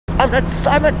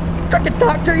I'm a fucking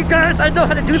doctor, you guys. I know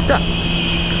how to do stuff.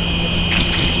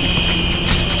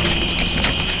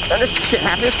 None of this shit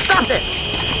happening. Stop this.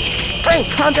 Brain,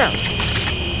 calm down.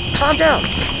 Calm down.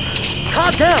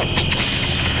 Calm down.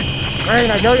 Shh. Brain,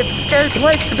 I know it's a scary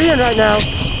place to be in right now.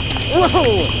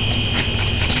 Whoa.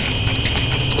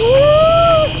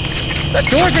 Woo. The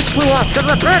door just flew off because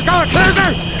the bird going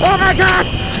crazy. Oh my god.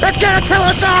 It's gonna kill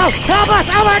us all! Help us!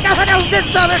 Oh my god, I don't get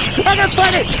something! I'm gonna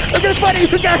fight it! I'm gonna fight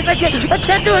it, you guys! I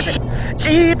can't do it!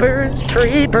 Jeepers,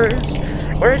 creepers,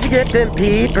 where'd you get them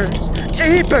peepers?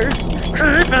 Jeepers,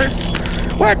 creepers,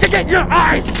 where'd you get your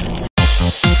eyes?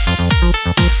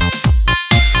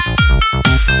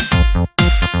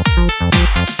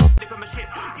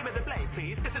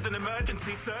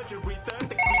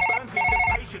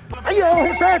 Hey yo,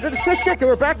 hey fans, it's fishstick and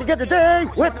we're back again today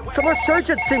with some more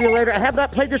Surgeon Simulator. I have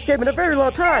not played this game in a very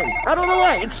long time. I don't know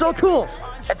why, it's so cool.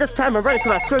 At this time I'm ready for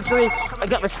my surgery. I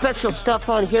got my special stuff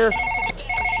on here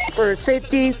for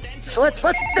safety. So let's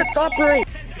operate.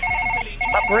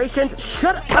 Operation,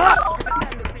 shut up!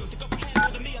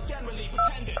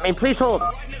 I mean, please hold.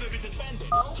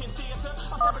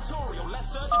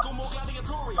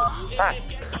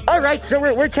 Alright, so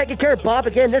we're taking care of Bob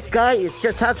again. This guy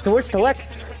just has the worst luck.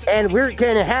 And we're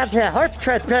gonna have a heart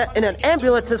transplant in an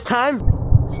ambulance this time.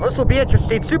 So this will be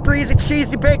interesting. Super easy,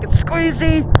 cheesy, bacon,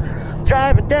 squeezy.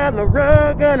 Driving down the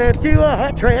road, gonna do a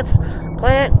heart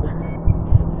transplant.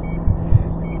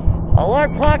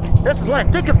 Alarm clock, this is what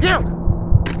I think of you.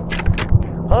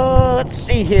 Oh, let's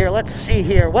see here.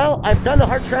 Well, I've done the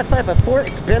heart transplant before.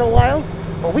 It's been a while.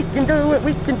 But we can do it.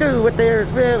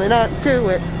 There's really nothing to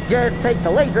it. Just take the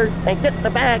laser and get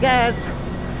the bad guys.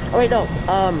 Oh wait, no,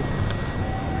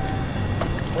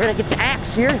 we're gonna get the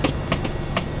axe here. Of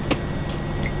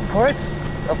course.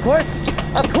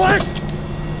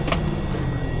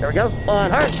 There we go. On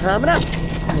heart, coming up.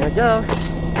 There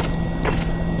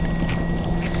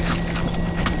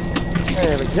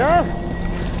we go.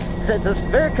 It's a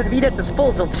very convenient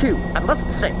disposal too, I must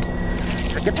say.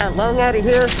 So get that lung out of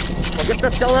here. We'll get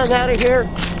this lung out of here.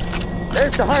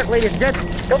 There's the heart, ladies and gents.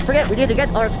 Don't forget, we need to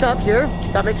get our stuff here.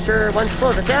 Gotta make sure one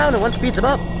slows it down and one speeds him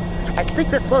up. I think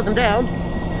this slows him down.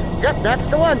 Yep, that's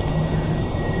the one.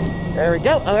 There we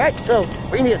go. Alright, so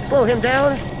we need to slow him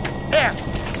down. There. I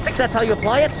think that's how you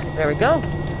apply it. There we go.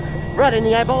 Right in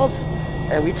the eyeballs.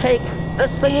 And we take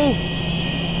this thingy.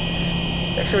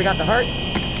 Make sure we got the heart.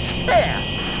 There.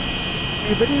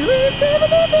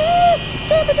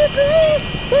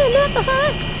 Not the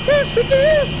heart. Yes, we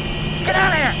do. Get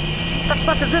out of here. What the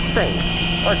fuck is this thing?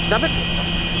 Or stomach?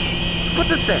 Put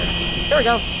this there. There we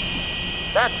go.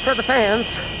 That's for the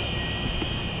fans.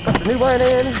 Put the new one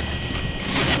in.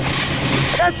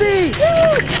 I see!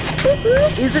 Woo!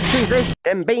 Easy cheesy.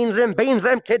 Them beans, them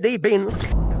kidney beans.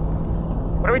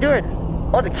 What are we doing?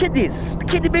 Oh, the kidneys. The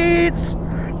kidney beans.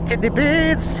 Kidney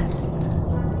beans.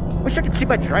 Wish I could see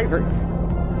my driver.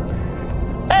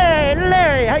 Hey,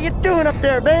 Larry, how you doing up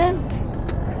there, man?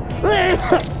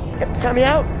 Get the tummy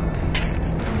out.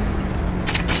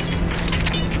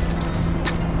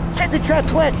 Kidney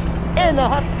transplant in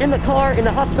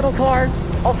the hospital car.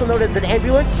 Also known as an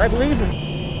ambulance, I believe.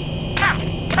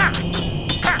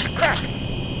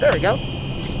 There we go.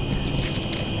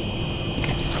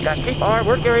 Gotta keep our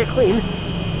work area clean.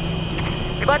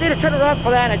 You might need to turn around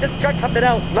for that. I just checked something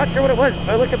out. Not sure what it was,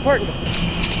 but it looked important.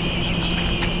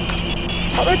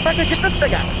 How the fuck did I get this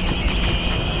thing out?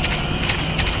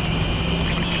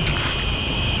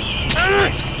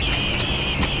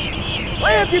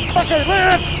 Live, you fucking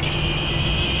live!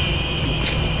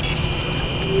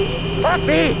 Fuck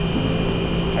me!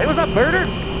 It was a murder?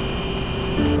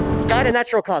 Died of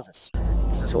natural causes.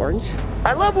 Is this orange?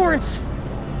 I love orange!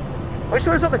 Wish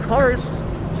there was other colors.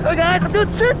 Oh guys, I'm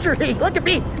doing surgery! Look at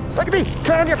me! Look at me!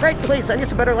 Turn on your brake, please. I need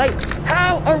some better light.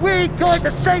 How are we going to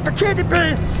save the kidney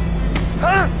beans?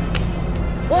 Huh?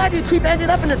 Why do you keep ending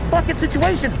up in this fucking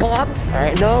situation, Bob?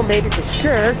 Alright, no, maybe for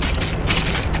sure.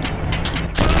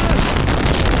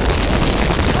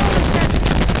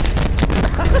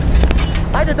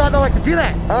 I did not know I could do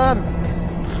that.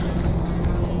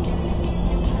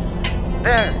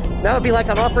 There. That would be like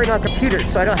I'm operating on computers,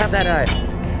 so I don't have that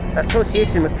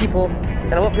association with people,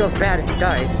 and I won't feel as bad if he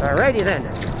dies. Alrighty then.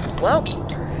 Well,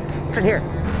 what's in here?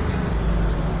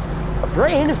 A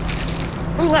brain?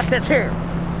 Who left this here?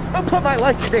 Who put my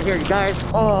lunch into here, you guys?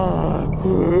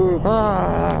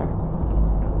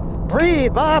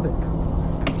 Breathe, Bob.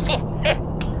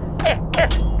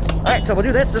 Alright, so we'll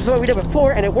do this. This is what we did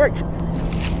before, and it worked.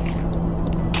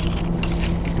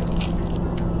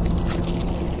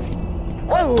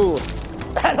 Whoa!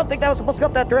 I don't think that was supposed to go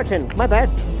up that direction. My bad.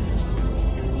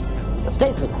 That's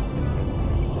dancing.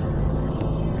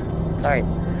 Alright.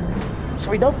 So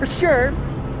we know for sure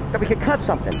that we can cut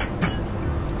something.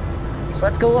 So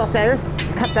let's go up there.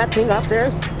 Cut that thing up there.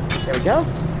 There we go.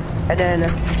 And then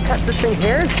cut this thing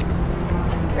here.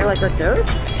 Here, like right there.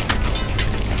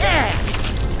 Yeah!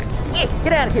 Yeah!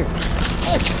 Get out of here!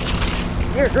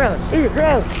 You're gross. You're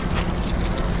gross.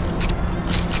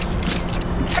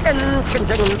 Chicken.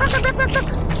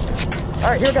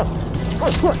 Alright, here we go.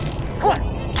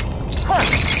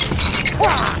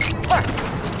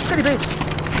 Goody beans.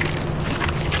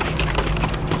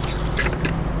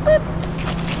 Boop.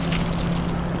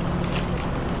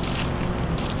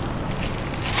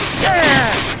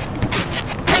 Yeah!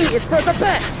 Hey, it's for the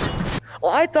best!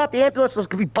 Well, I thought the ambulance was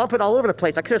gonna be bumping all over the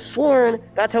place. I could have sworn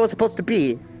that's how it was supposed to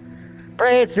be.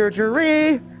 Brain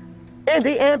surgery in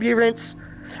the ambulance.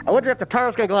 I wonder if the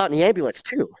power's gonna go out in the ambulance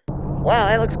too. Wow,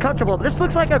 that looks comfortable. This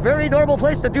looks like a very normal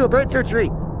place to do a brain surgery.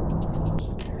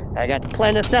 I got to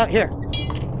plan this out here.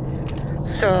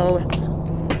 So,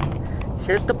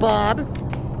 here's the bob.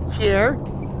 Here.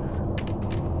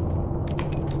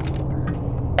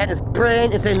 And his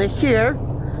brain is in here.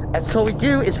 And so what we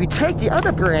do is we take the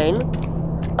other brain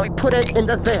and we put it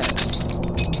into there.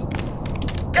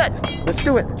 Good. Let's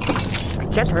do it. Be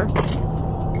gentler.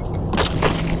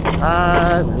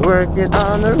 I'm working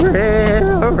on the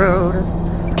railroad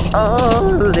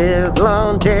all live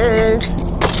long day.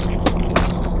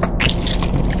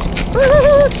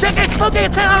 Chicken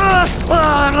smoking brain.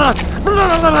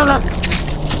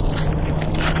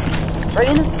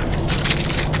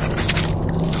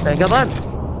 Hey, come on.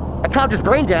 I calmed his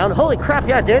brain down. Holy crap,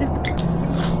 yeah, I did.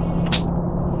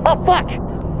 Oh, fuck!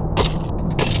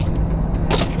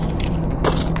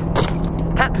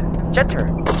 Tap. Gentler.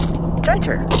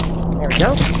 Gentler. There we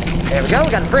go. There we go. We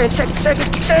got the brain. Shake it, shake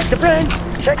it, shake the brain.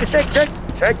 Shake it, shake, shake,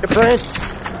 shake the brain.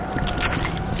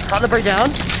 Calm the brain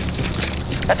down.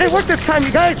 That didn't work this time,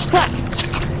 you guys. Fuck!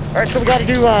 Alright, so we gotta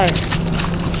do,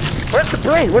 where's the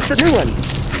brain? Where's the new one?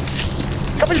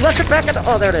 Somebody left it back at the...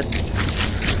 Oh, there it is.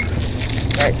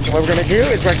 Alright, so what we're gonna do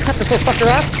is we're gonna cut this little fucker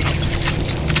off.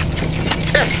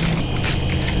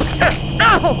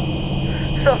 No!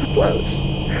 So close.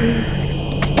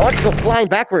 I want to go flying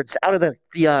backwards out of the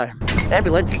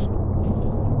ambulance.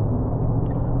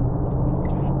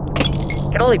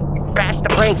 You can only bash the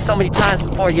brain so many times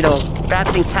before, you know, bad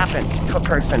things happen to a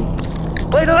person.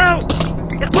 Bleed it out!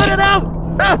 It's bleeding out!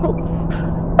 No!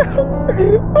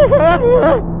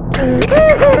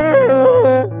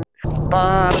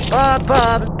 Bob, Bob,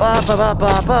 Bob, Bob, Bob, Bob,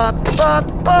 Bob,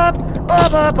 Bob, Bob,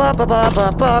 Bob, Bob, Bob,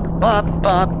 Bob, Bob, Bob,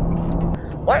 Bob.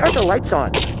 Why aren't the lights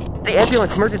on? The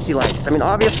ambulance emergency lights. I mean,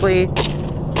 obviously,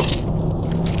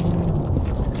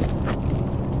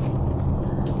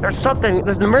 there's something.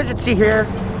 There's an emergency here.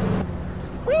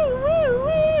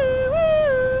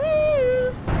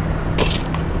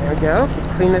 There we go.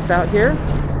 Let's clean this out here.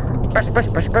 Brush, brush,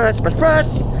 brush, brush, brush,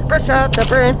 brush. Brush out the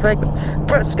brain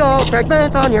skull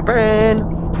fragments on your brain.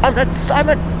 I'm a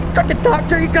fucking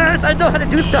doctor, you guys. I know how to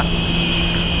do stuff.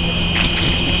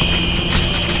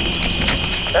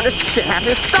 None of this shit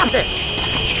happens. Stop this.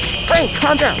 Brain,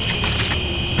 calm down.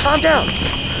 Calm down.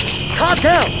 Calm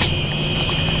down.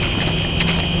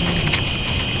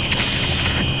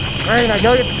 Brain, I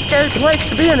know it's a scary place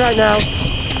to be in right now.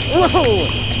 Whoa.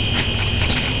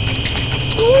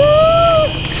 Woo!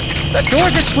 The door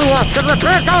just flew off because the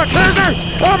brain going crazy!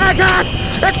 Oh my god!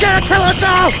 It's gonna kill us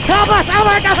all! Help us! Oh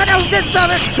my god! I'm getting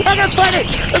something! I'm gonna fight it!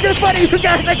 I'm gonna fight it, you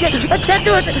guys! I can't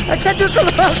do it! I can't do it for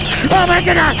the phone! Oh my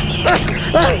god!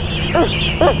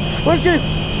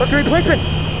 What's the replacement?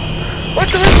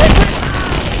 What's the replacement?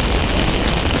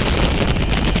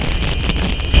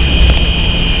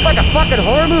 It's like a fucking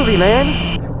horror movie, man!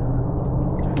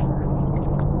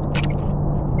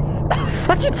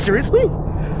 Fucking seriously?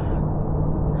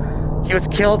 He was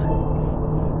killed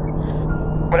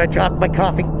when I dropped my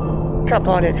coffee cup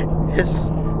on it, his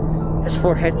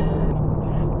forehead.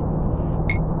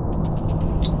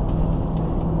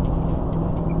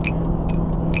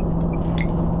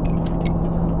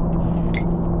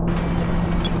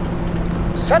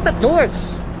 Shut the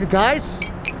doors, you guys.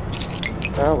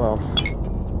 Oh well.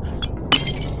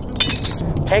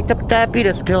 Take the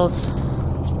diabetes pills.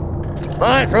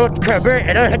 My throat's cramping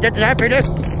and I had the diabetes.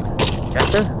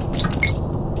 Chester?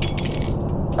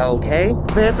 Okay.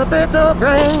 It's a bit of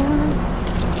brain.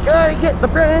 Gotta get the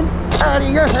brain out of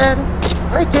your head.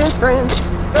 Making friends,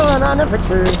 going on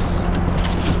adventures.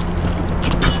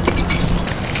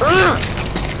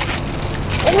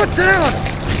 Hold it down!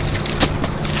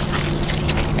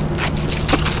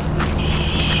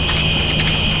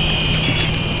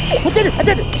 I did it! I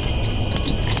did it!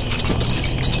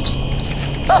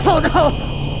 Oh no!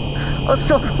 Oh,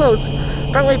 so close.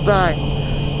 Barely by.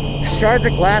 Shards are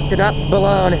glassed and up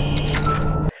blown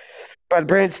by the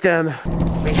brainstem.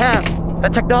 We have the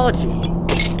technology.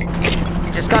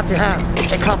 You just got to have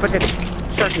a competent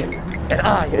surgeon. And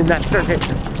I am that surgeon,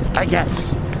 I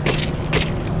guess.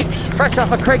 Fresh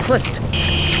off a Craigslist.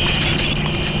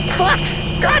 Fuck!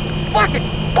 God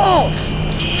fucking balls!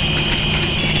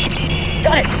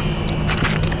 Got it!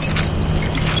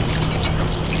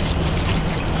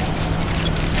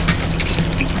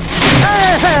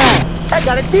 Ah, I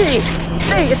got a D!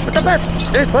 D, it's for the best!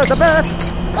 It's for the best!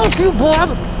 Thank you,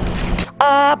 Bob!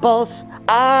 Eyeballs,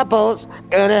 eyeballs,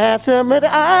 gonna have some of the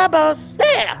eyeballs!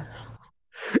 Yeah!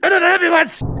 And then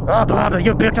everyone's... Oh, Bob,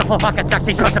 you beautiful fucking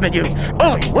sexy specimen, you!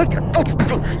 Oh, you looked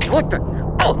at... you looked at...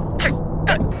 Oh,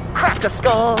 crack the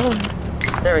skull!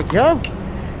 There we go.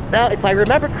 Now, if I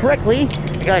remember correctly,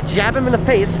 you gotta jab him in the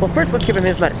face. Well, first let's give him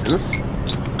his medicines.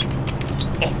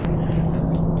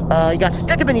 You gotta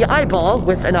stick him in the eyeball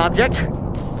with an object.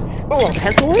 Oh, a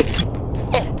pencil?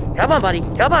 Come on, buddy.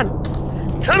 Come on.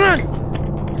 Come on!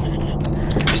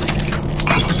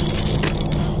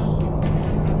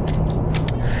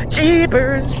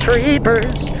 Jeepers,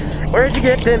 creepers. Where'd you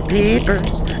get them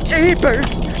peepers? Jeepers,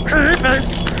 creepers.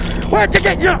 Where'd you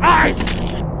get your eyes?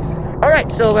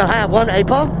 Alright, so we'll have one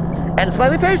eyeball and a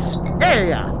smiley face. There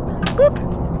you go. Boop,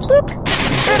 boop.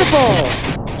 Beautiful.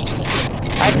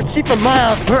 I can see for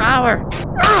miles per hour.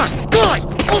 God!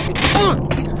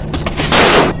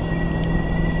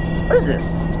 What is this?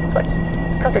 It's like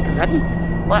cooking confetti.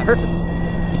 Well, that hurts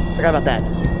it. Forgot about that.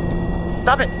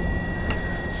 Stop it!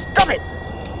 Stop it!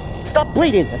 Stop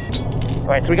bleeding!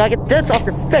 Alright, so we gotta get this off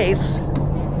your face.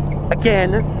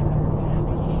 Again.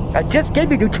 I just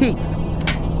gave you new teeth.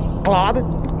 Bob.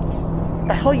 What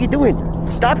the hell are you doing?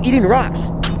 Stop eating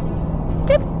rocks.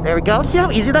 There we go. See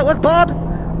how easy that was, Bob?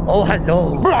 Oh,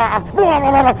 hello.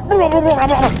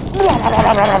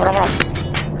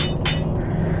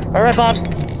 Alright, Bob.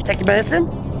 Take your medicine.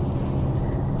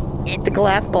 Eat the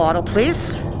glass bottle,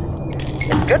 please.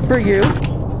 It's good for you.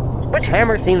 Which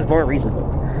hammer seems more reasonable?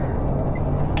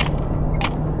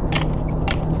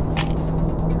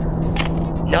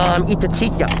 No, eat the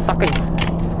teeth, you fucking...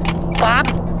 Bob?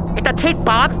 Eat the teeth,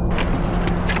 Bob!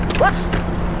 Whoops!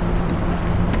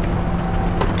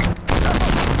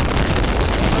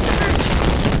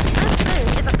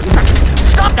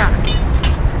 Stop that!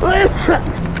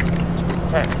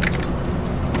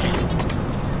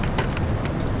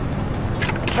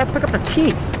 Can't pick up the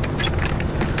teeth.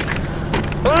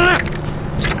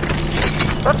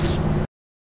 Oops.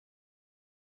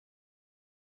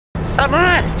 Come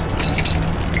on!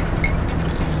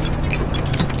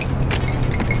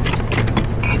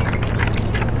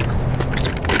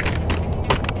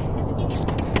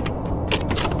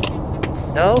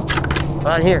 No?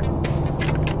 On here.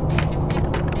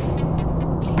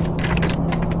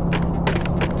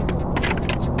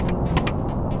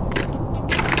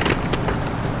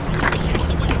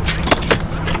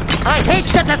 I hate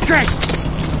dentistry!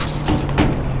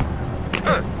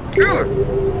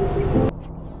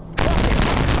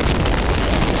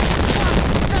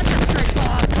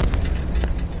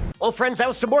 Well, friends, that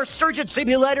was some more Surgeon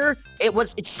Simulator.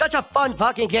 It's such a fun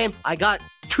fucking game. I got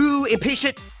too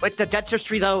impatient with the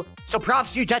dentistry, though. So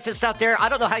props to you dentists out there. I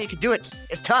don't know how you can do it.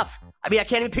 It's tough. I mean, I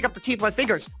can't even pick up the teeth with my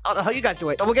fingers. I don't know how you guys do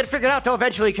it. But we'll get it figured out, though,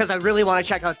 eventually, because I really want to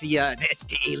check out the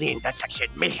alien dissection.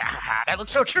 That looks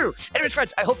so true. Anyways,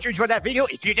 friends, I hope you enjoyed that video.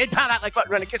 If you did, pound that like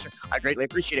button, run a kisser. I greatly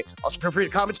appreciate it. Also, feel free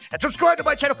to comment and subscribe to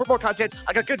my channel for more content.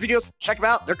 I got good videos. Check them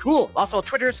out. They're cool. Also on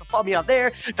Twitter, so follow me out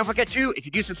there. Don't forget to, if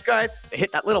you do subscribe,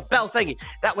 hit that little bell thingy.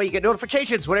 That way you get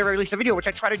notifications whenever I release a video, which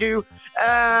I try to do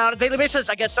on a daily basis,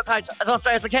 I guess, sometimes as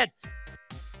often as I can.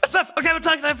 That's enough. Okay, we'll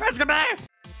talk to my friends. Goodbye.